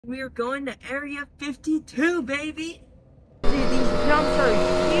We are going to Area 52, baby! Dude, these jumps are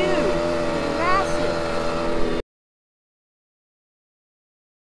huge! Massive!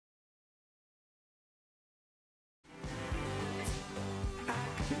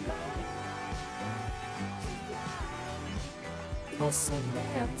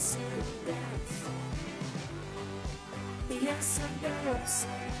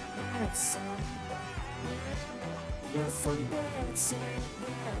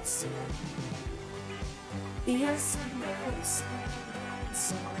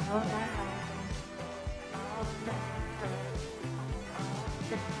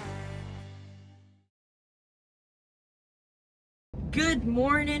 Good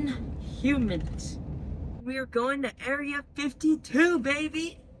morning, humans. We are going to Area 52,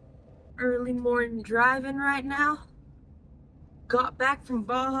 baby. Early morning driving right now. Got back from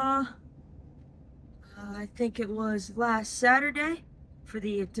Baja. I think it was last Saturday for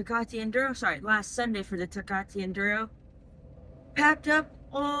the Tecate Enduro. Sorry, last Sunday for the Tecate Enduro. Packed up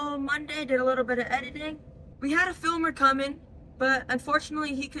all Monday, did a little bit of editing. We had a filmer coming, but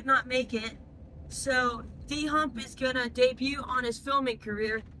unfortunately he could not make it. So D.Hump is gonna debut on his filming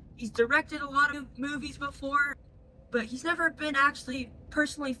career. He's directed a lot of movies before, but he's never been actually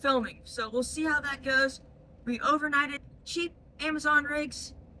personally filming. So we'll see how that goes. We overnighted cheap Amazon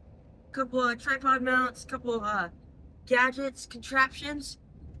rigs, a couple of tripod mounts, a couple of gadgets, contraptions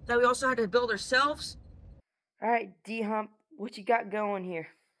that we also had to build ourselves. All right, D-Hump, what you got going here?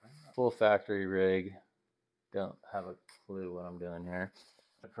 Full factory rig. Don't have a clue what I'm doing here.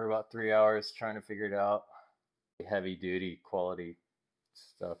 For about 3 hours trying to figure it out. Heavy duty quality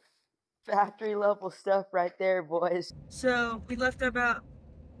stuff. Factory level stuff right there, boys. So we left about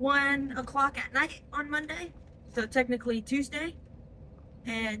 1 o'clock at night on Monday, so technically Tuesday.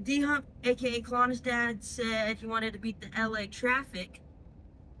 And D-Hump, aka Kelanas' dad, said he wanted to beat the LA traffic.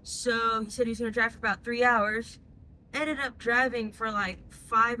 So he said he was gonna drive for about 3 hours. Ended up driving for like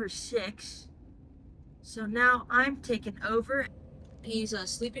 5 or 6. So now I'm taking over. He's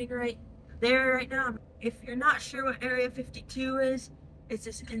sleeping right there right now. If you're not sure what Area 52 is, it's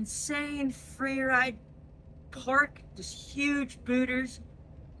this insane free ride park, just huge booters.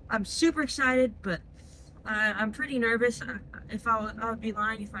 I'm super excited, but I'm pretty nervous. I would be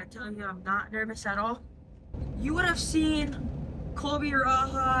lying if I tell you I'm not nervous at all. You would have seen Colby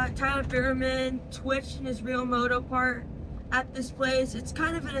Raha, Tyler Bierman, Twitch in his real moto part at this place. It's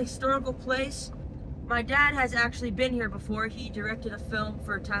kind of an historical place. My dad has actually been here before. He directed a film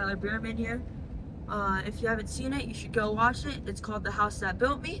for Tyler Bierman here. If you haven't seen it, you should go watch it. It's called The House That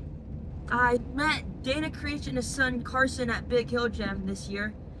Built Me. I met Dana Creech and his son Carson at Big Hill Gym this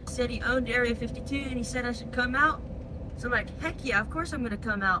year. He said he owned Area 52 and he said I should come out. So I'm like, heck yeah, of course I'm gonna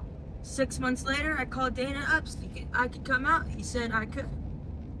come out. 6 months later, I called Dana up so I could come out. He said I could.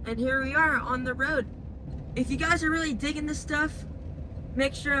 And here we are on the road. If you guys are really digging this stuff,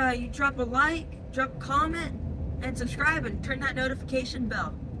 make sure you drop a like, drop a comment, and subscribe and turn that notification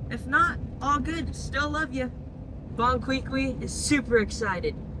bell. If not, all good, still love you. Bon Kwikwi is super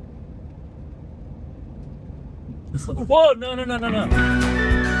excited. Whoa, no.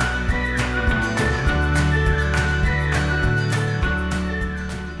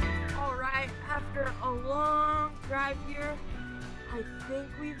 Alright, after a long drive here, I think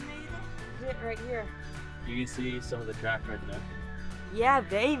we've made it. Is it right here? You can see some of the track right there. Yeah,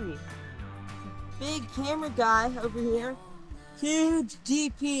 baby. Big camera guy over here. Huge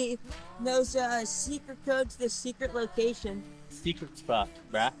DP. Knows secret code to the secret location. Secret spot,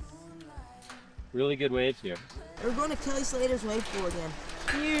 bruh. Really good waves here. We're going to Kelly Slater's wave pool again.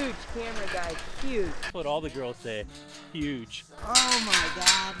 Huge camera guy, huge. That's what all the girls say. Huge. Oh my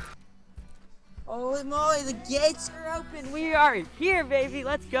god. Holy moly, the gates are open. We are here, baby.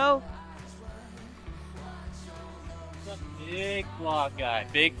 Let's go. What's up, big vlog guy?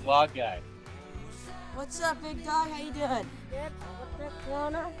 Big vlog guy. What's up, big dog? How you doing? Good. What's up,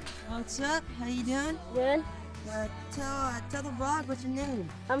 Kelana? What's up? How you doing? Good. Tell the vlog what's your name.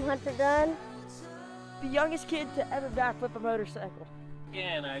 I'm Hunter Dunne. The youngest kid to ever backflip a motorcycle.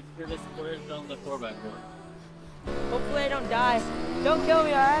 Yeah, and I hear this where's on the 4x4. Hopefully I don't die. Don't kill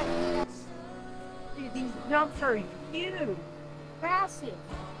me, alright? Dude, these jumps are huge. Massive.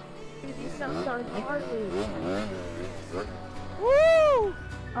 Dude, these jumps are gnarly. Woo!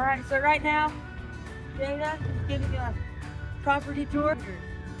 Alright, so right now, Dana is giving a property tour.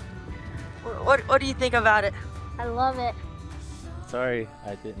 What do you think about it? I love it. Sorry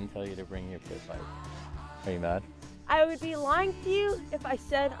I didn't tell you to bring your pit bike. Are you mad? I would be lying to you if I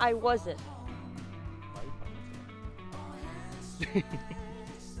said I wasn't.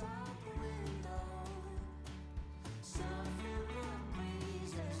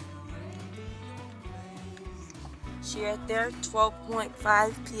 See right there,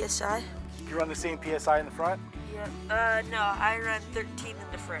 12.5 PSI. You run the same PSI in the front? Yeah. No, I run 13 in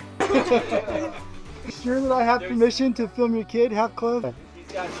the front. Sure that I have permission to film your kid half clothed?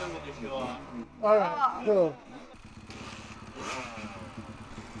 He's got something to show off. Alright, cool.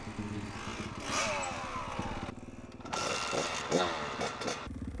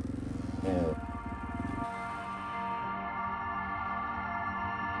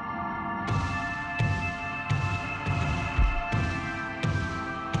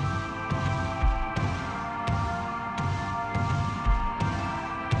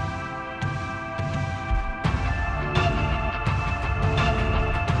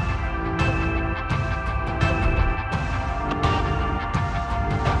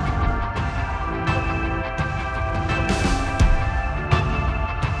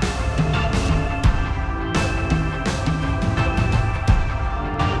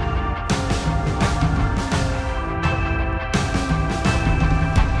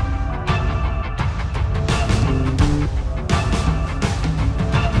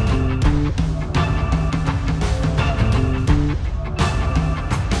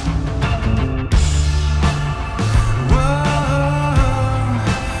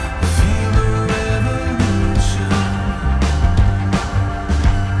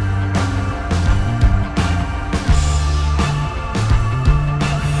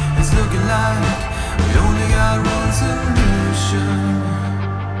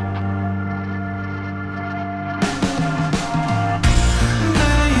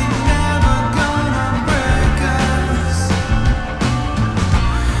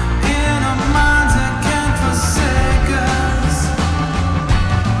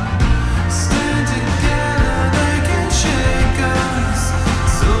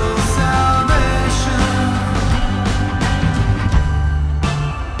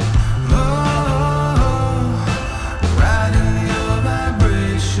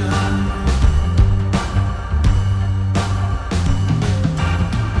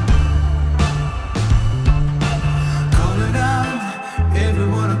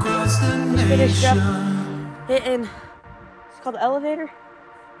 Finished up hitting, it's called the elevator?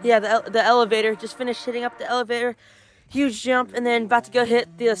 Yeah, the elevator. Just finished hitting up the elevator. Huge jump, and then about to go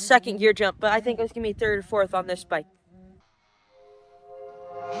hit the second gear jump, but I think it's gonna be third or fourth on this bike.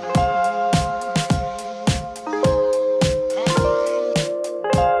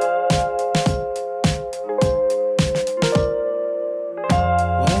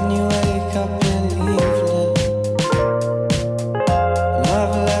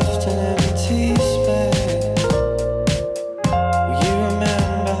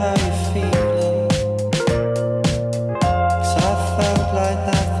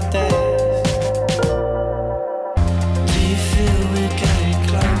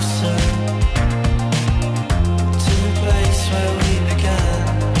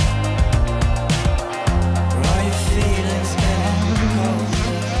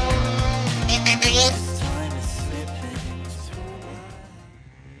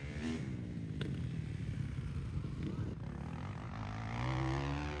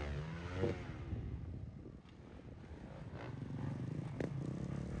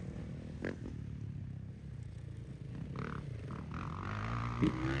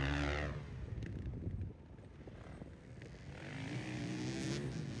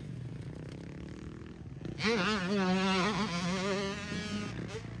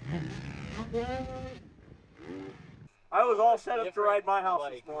 I was all set up to ride my house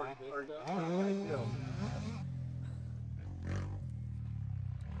this morning.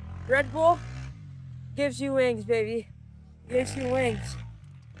 Red Bull gives you wings, baby. Gives you wings.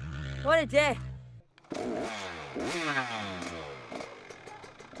 What a day.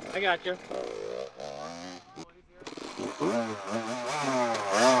 I got you.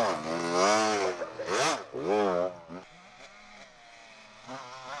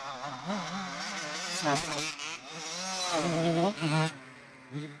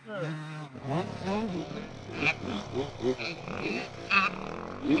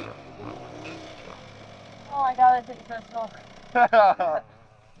 Oh my god, that's successful. I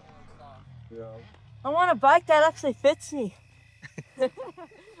want a bike that actually fits me.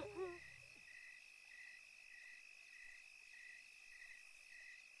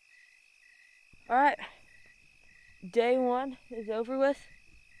 Alright, day one is over with.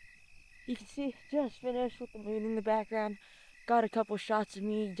 You can see, just finished with the moon in the background. Got a couple shots of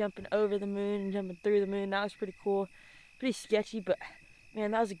me jumping over the moon and jumping through the moon. That was pretty cool. Pretty sketchy, but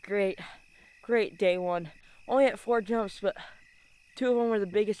man, that was a great day one. Only hit 4 jumps, but 2 of them were the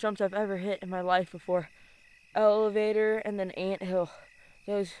biggest jumps I've ever hit in my life before. Elevator and then Ant Hill.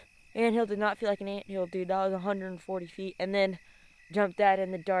 Those Anthill did not feel like an anthill, dude. That was 140 feet. And then jumped that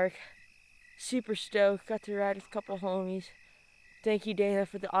in the dark. Super stoked. Got to ride with a couple homies. Thank you, Dana,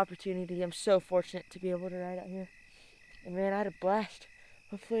 for the opportunity. I'm so fortunate to be able to ride out here. And man, I had a blast.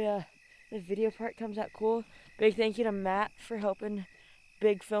 Hopefully the video part comes out cool. Big thank you to Matt for helping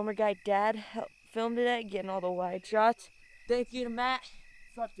big filmer guy Dad help film today, getting all the wide shots. Thank you to Matt.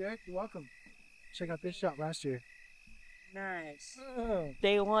 What's up, Derek? You're welcome. Check out this shot last year. Nice. Oh.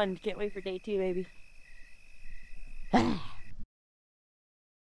 Day 1. Can't wait for day 2, baby.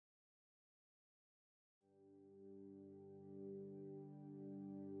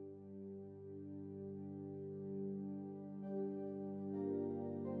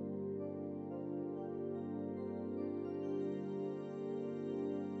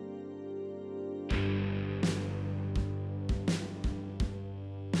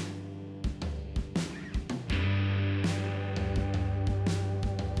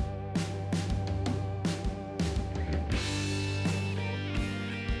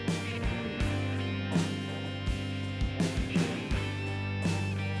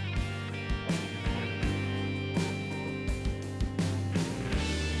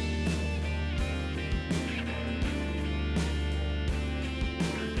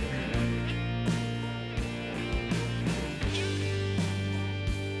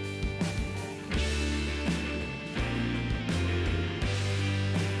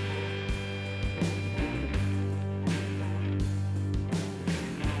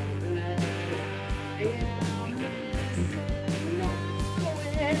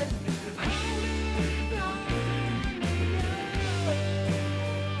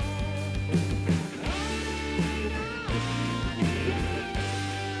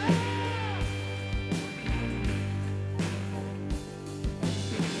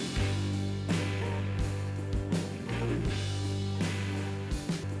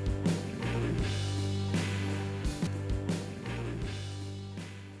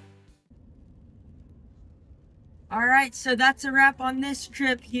 Alright, so that's a wrap on this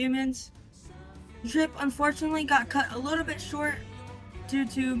trip, humans. The trip unfortunately got cut a little bit short due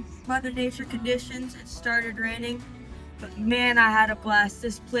to Mother Nature conditions. It started raining, but man, I had a blast.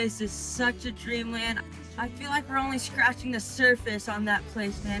 This place is such a dreamland. I feel like we're only scratching the surface on that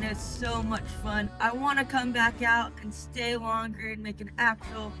place, man. It's so much fun. I want to come back out and stay longer and make an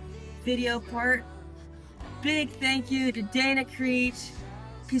actual video part. Big thank you to Dana Creech,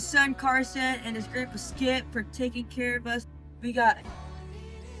 his son Carson, and his grandpa Skip for taking care of us. We got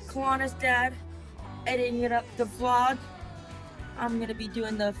Kelana's dad editing it up the vlog. I'm gonna be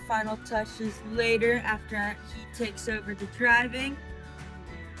doing the final touches later after he takes over the driving.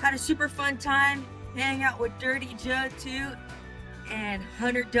 Had a super fun time hanging out with Dirty Joe too, and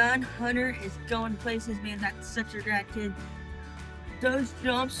Hunter Dunne. Hunter is going places, man. That's such a rad kid. Those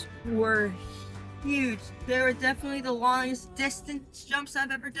jumps were huge. They were definitely the longest distance jumps I've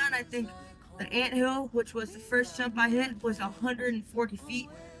ever done. I think the anthill, which was the first jump I hit, was 140 feet.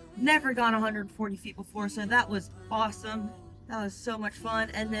 Never gone 140 feet before, so that was awesome. That was so much fun.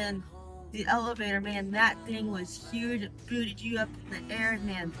 And then the elevator, man, that thing was huge. It booted you up in the air,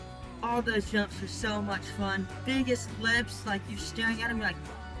 man. All those jumps were so much fun. Biggest lips, like you're staring at them, you're like,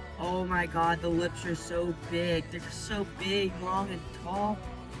 oh my god, the lips are so big. They're so big, long, and tall.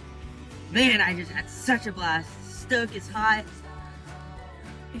 Man, I just had such a blast. Stoke is high.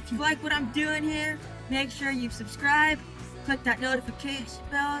 If you like what I'm doing here, make sure you subscribe. Click that notification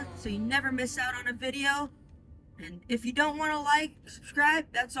bell so you never miss out on a video. And if you don't want to like, subscribe,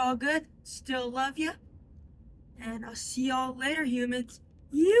 that's all good. Still love you. And I'll see y'all later, humans.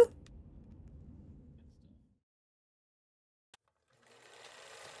 You